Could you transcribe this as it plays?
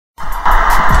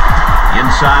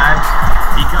side.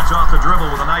 He cuts off the dribble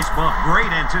with a nice bump. Great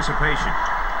anticipation.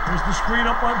 There's the screen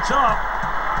up on top.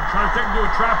 Trying to take him to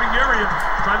a trapping area.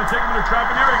 Got to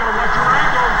watch your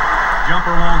angles.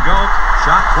 Jumper won't go.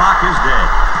 Shot clock is dead.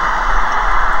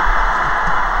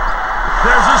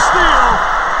 There's a steal.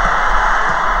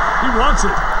 He wants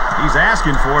it. He's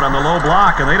asking for it on the low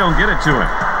block, and they don't get it to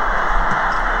him.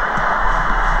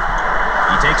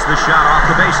 He takes the shot off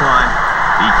the baseline.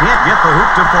 He can't get the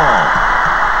hoop to fall.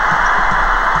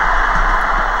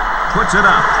 Puts it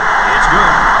up. It's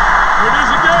good. It is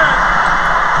again.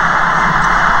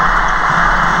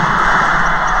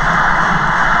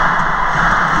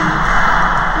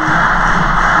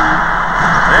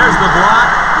 There's the block.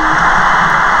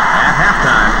 At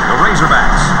halftime, the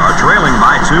Razorbacks are trailing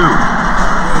by 2.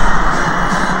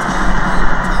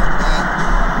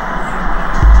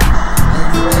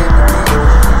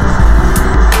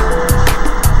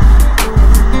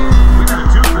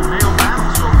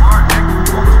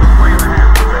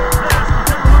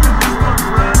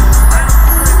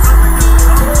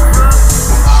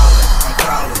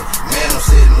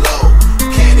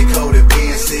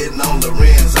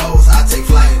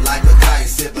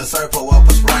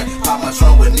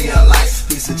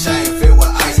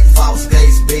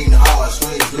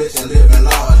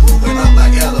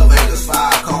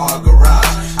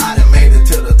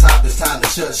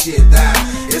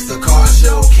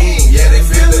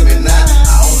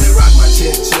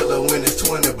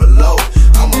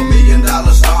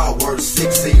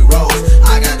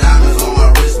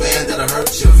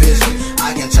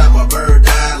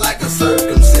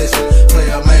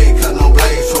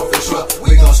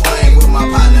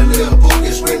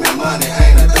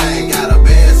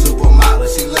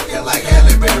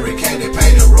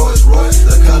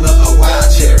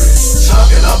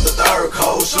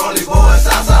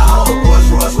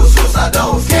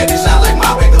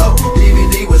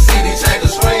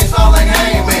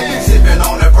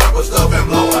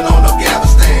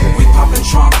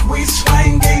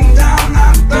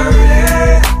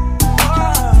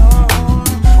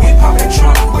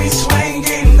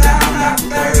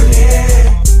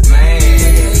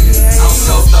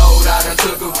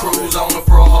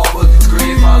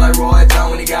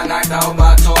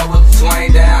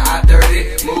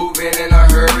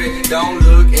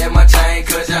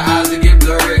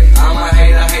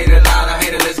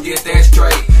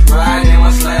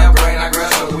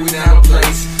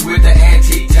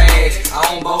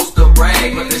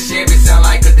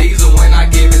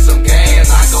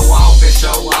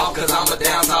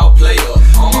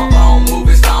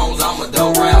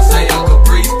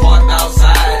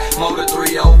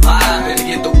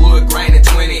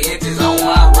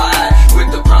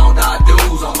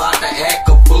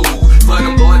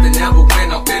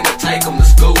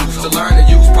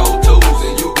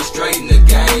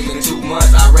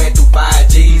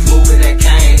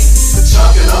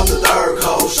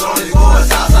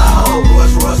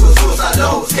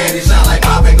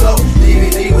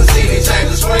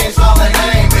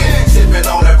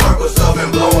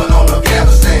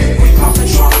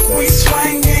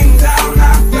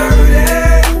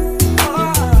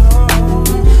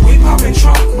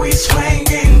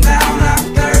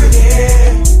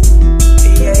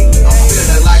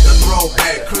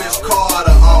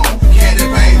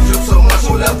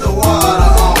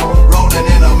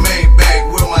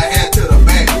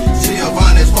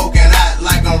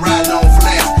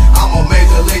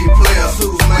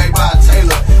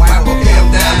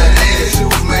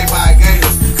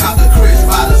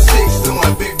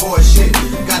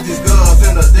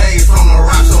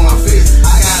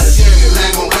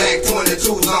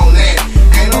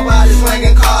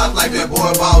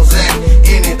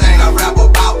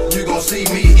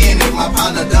 My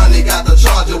partner Donnie got the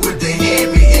charger with the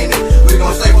Hemi in it. We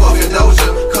gon' stay fucking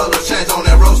Doja, color change on